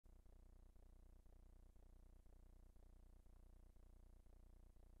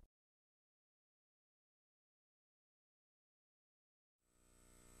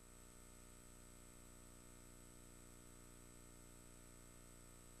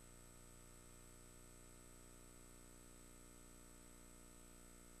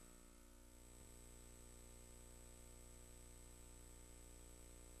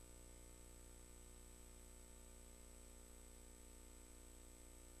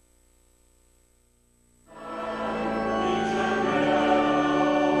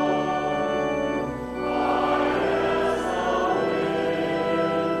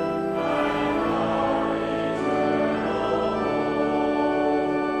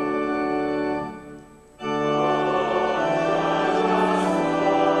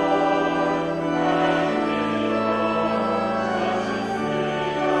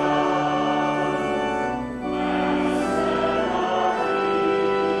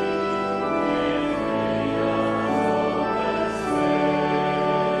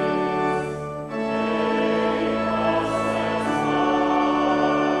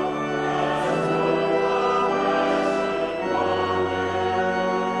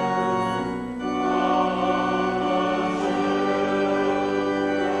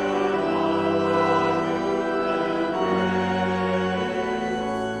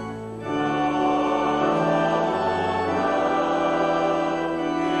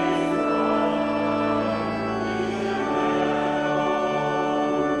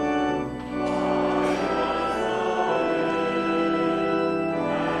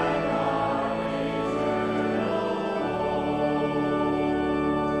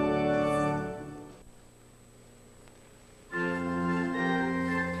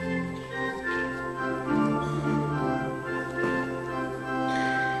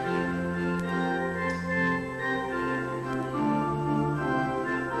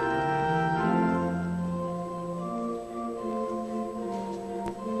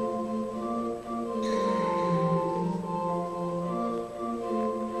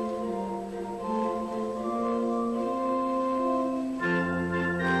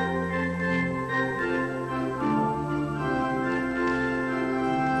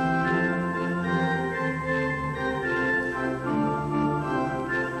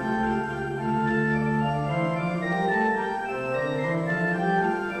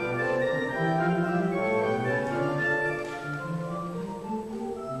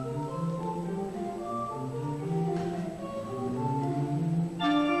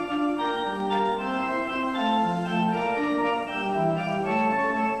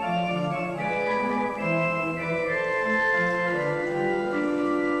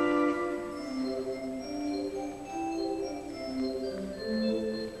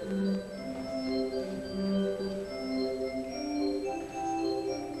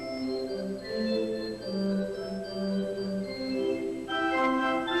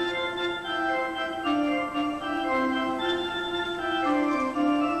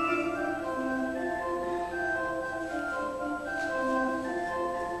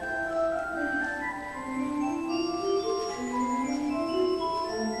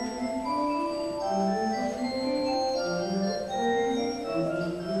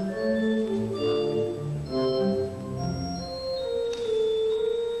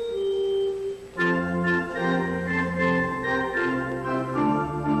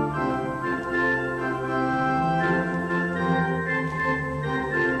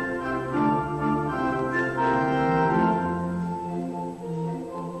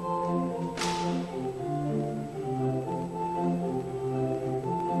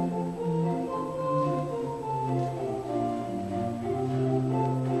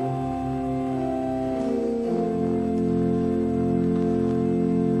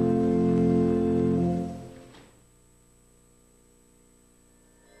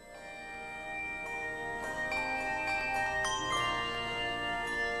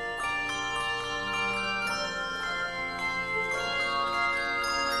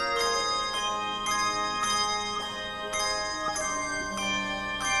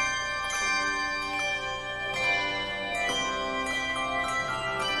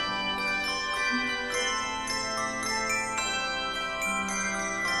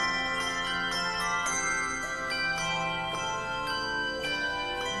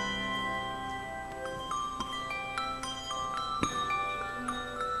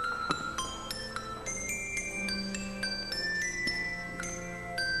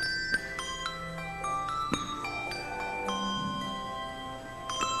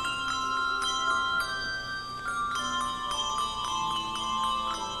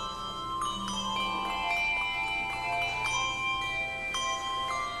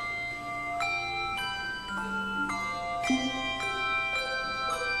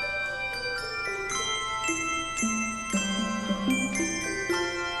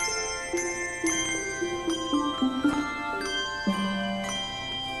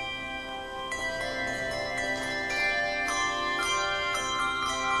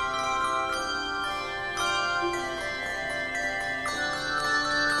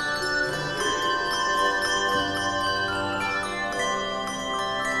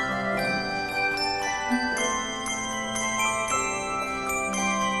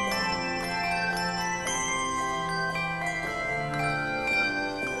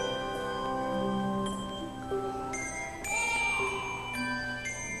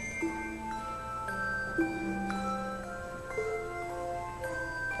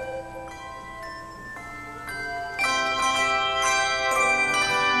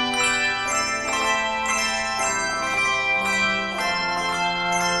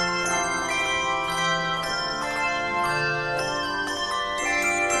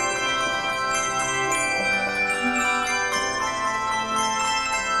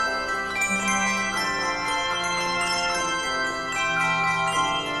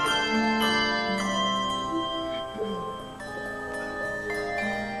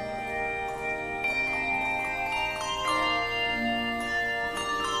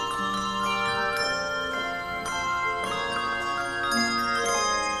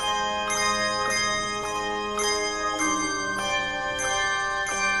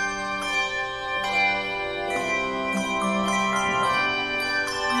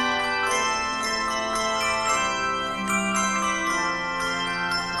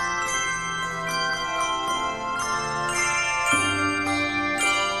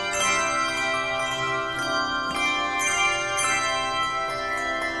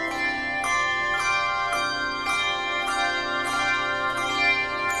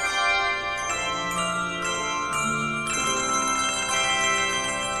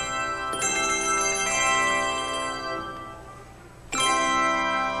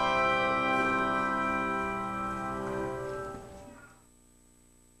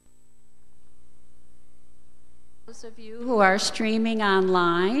Those of you who are streaming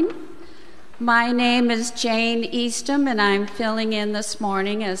online, my name is Jane Eastham, and I'm filling in this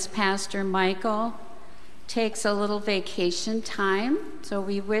morning as Pastor Michael takes a little vacation time, so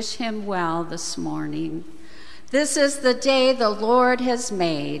we wish him well this morning. This is the day the Lord has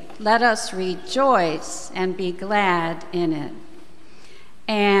made. Let us rejoice and be glad in it.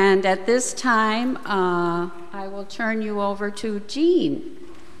 And at this time, I will turn you over to Jean,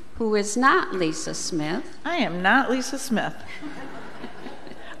 who is not Lisa Smith. I am not Lisa Smith.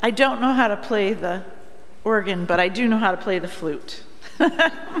 I don't know how to play the organ, but I do know how to play the flute.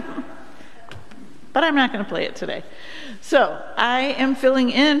 But I'm not going to play it today. So I am filling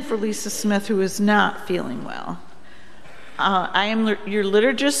in for Lisa Smith, who is not feeling well. I am your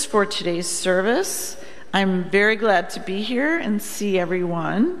liturgist for today's service. I'm very glad to be here and see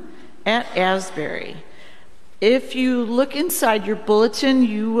everyone at Asbury. If you look inside your bulletin,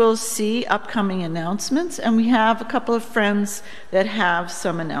 you will see upcoming announcements, and we have a couple of friends that have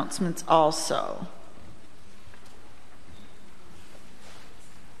some announcements also.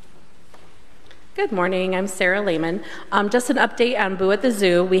 Good morning, I'm Sarah Lehman. Just an update on Boo at the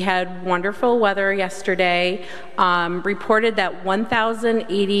Zoo. We had wonderful weather yesterday. Reported that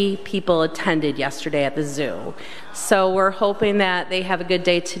 1,080 people attended yesterday at the zoo. So we're hoping that they have a good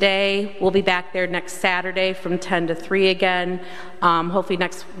day today. We'll be back there next Saturday from 10 to 3 again. Hopefully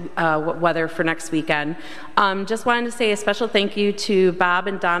next weather for next weekend. Just wanted to say a special thank you to Bob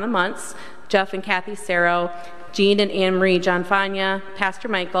and Donna Muntz, Jeff and Kathy Sarrow, Jean and Anne-Marie Johnfania, Pastor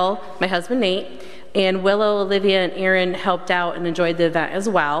Michael, my husband Nate, and Willow, Olivia, and Aaron helped out and enjoyed the event as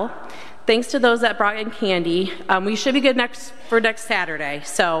well. Thanks to those that brought in candy. We should be good for next Saturday,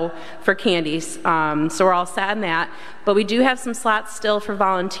 so for candies. So we're all set on that. But we do have some slots still for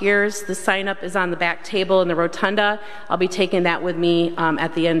volunteers. The sign-up is on the back table in the rotunda. I'll be taking that with me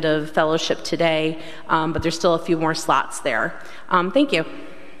at the end of fellowship today, but there's still a few more slots there. Thank you.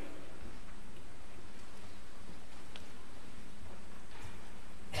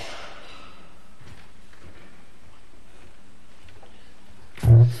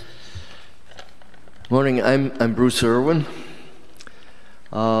 Morning, I'm Bruce Irwin,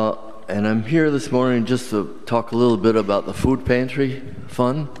 and I'm here this morning just to talk a little bit about the food pantry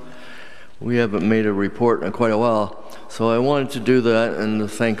fund. We haven't made a report in quite a while, so I wanted to do that and to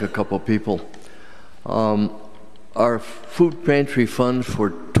thank a couple people. Our food pantry fund for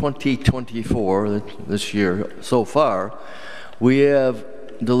 2024, this year so far, we have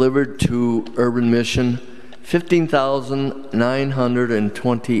delivered to Urban Mission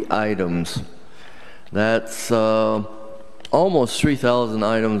 15,920 items. That's almost 3,000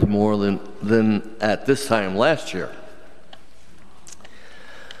 items more than at this time last year.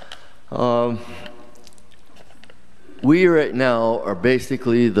 We right now are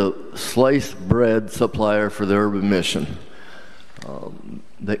basically the sliced bread supplier for the Urban Mission.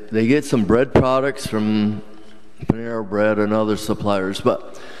 They get some bread products from Panera Bread and other suppliers,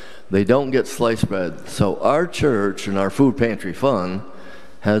 but they don't get sliced bread. So our church and our food pantry fund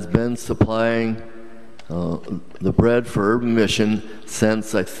has been supplying the bread for Urban Mission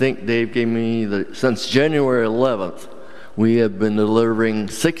since, I think Dave gave me, since January 11th. We have been delivering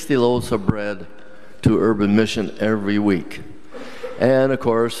 60 loaves of bread to Urban Mission every week. And of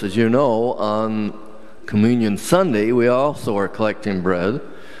course, as you know, on Communion Sunday, we also are collecting bread.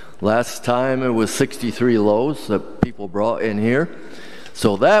 Last time it was 63 loaves that people brought in here.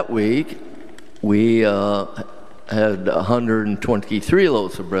 So that week, we had 123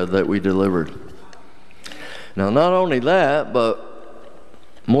 loaves of bread that we delivered. Now, not only that, but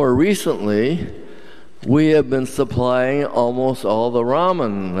more recently, we have been supplying almost all the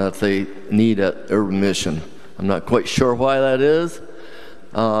ramen that they need at Urban Mission. I'm not quite sure why that is,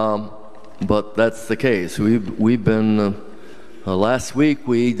 but that's the case. We've been, last week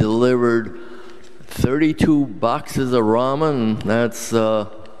we delivered 32 boxes of ramen. That's,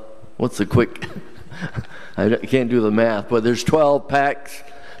 what's a quick, I can't do the math, but there's 12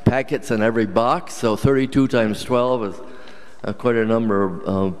 packets in every box, so 32 times 12 is quite a number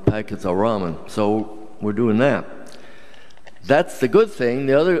of packets of ramen. So we're doing that. That's the good thing.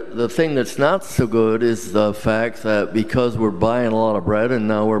 The thing that's not so good is the fact that because we're buying a lot of bread and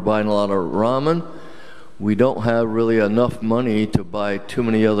now we're buying a lot of ramen, we don't have really enough money to buy too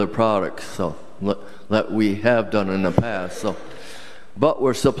many other products, so that we have done in the past. So, but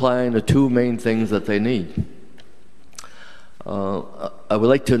we're supplying the two main things that they need. I would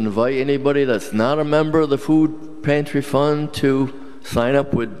like to invite anybody that's not a member of the Food Pantry Fund to sign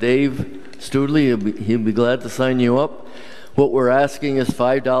up with Dave Studley. He'll be glad to sign you up. What we're asking is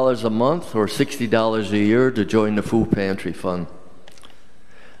 $5 a month or $60 a year to join the Food Pantry Fund.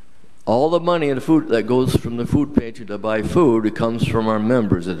 All the money in the food that goes from the food pantry to buy food, it comes from our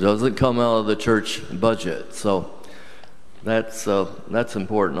members. It doesn't come out of the church budget. So that's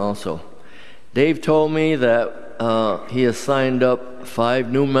important also. Dave told me that he has signed up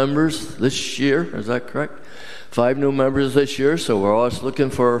 5 new members this year. Is that correct? 5 new members this year, so we're always looking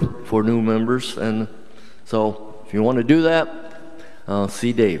for new members. And so if you want to do that,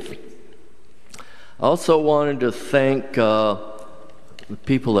 see Dave. I also wanted to thank the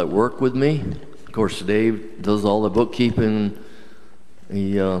people that work with me. Of course, Dave does all the bookkeeping.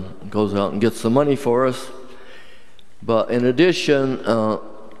 He goes out and gets the money for us. But in addition,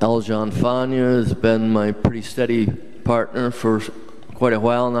 Aljon Fania has been my pretty steady partner for quite a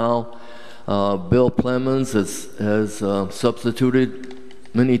while now. Bill Plemons has substituted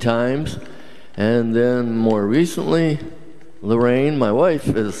many times. And then more recently, Lorraine, my wife,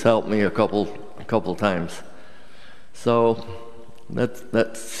 has helped me a couple times. So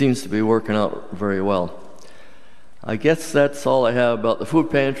that seems to be working out very well. I guess that's all I have about the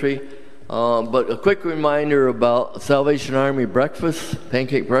food pantry. But a quick reminder about Salvation Army breakfast,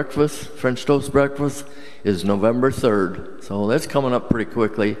 pancake breakfast, French toast breakfast is November 3rd. So that's coming up pretty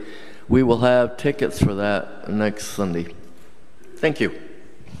quickly. We will have tickets for that next Sunday. Thank you.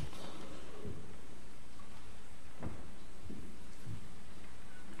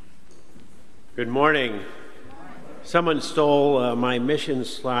 Good morning. Someone stole my mission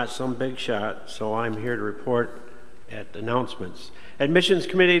slot, some big shot, so I'm here to report at announcements. At Missions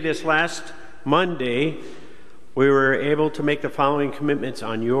Committee this last Monday, we were able to make the following commitments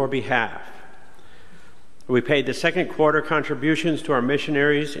on your behalf. We paid the second quarter contributions to our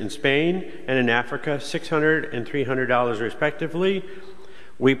missionaries in Spain and in Africa, $600 and $300 respectively.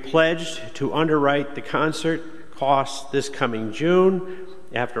 We pledged to underwrite the concert costs this coming June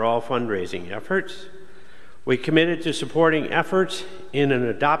after all fundraising efforts. We committed to supporting efforts in an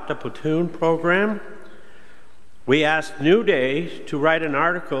Adopt a Platoon program. We asked New Day to write an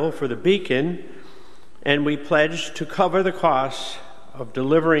article for the Beacon, and we pledged to cover the costs of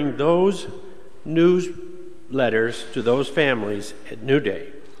delivering those newsletters to those families at New Day.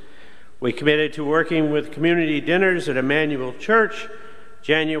 We committed to working with community dinners at Emmanuel Church,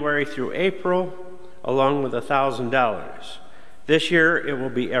 January through April, along with $1,000. This year, it will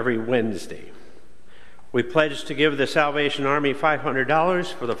be every Wednesday. We pledged to give the Salvation Army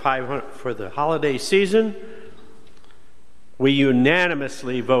 $500 for the holiday season. We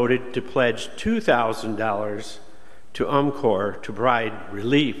unanimously voted to pledge $2,000 to UMCOR to provide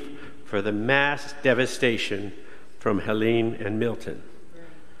relief for the mass devastation from Helene and Milton.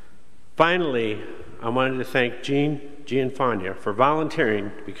 Finally, I wanted to thank Jean Gianfania for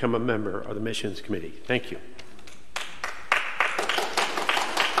volunteering to become a member of the Missions Committee. Thank you.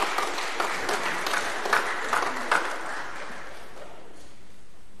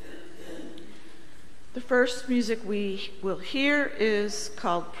 The first music we will hear is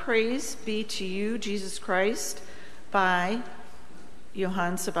called Praise Be to You, Jesus Christ, by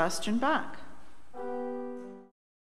Johann Sebastian Bach.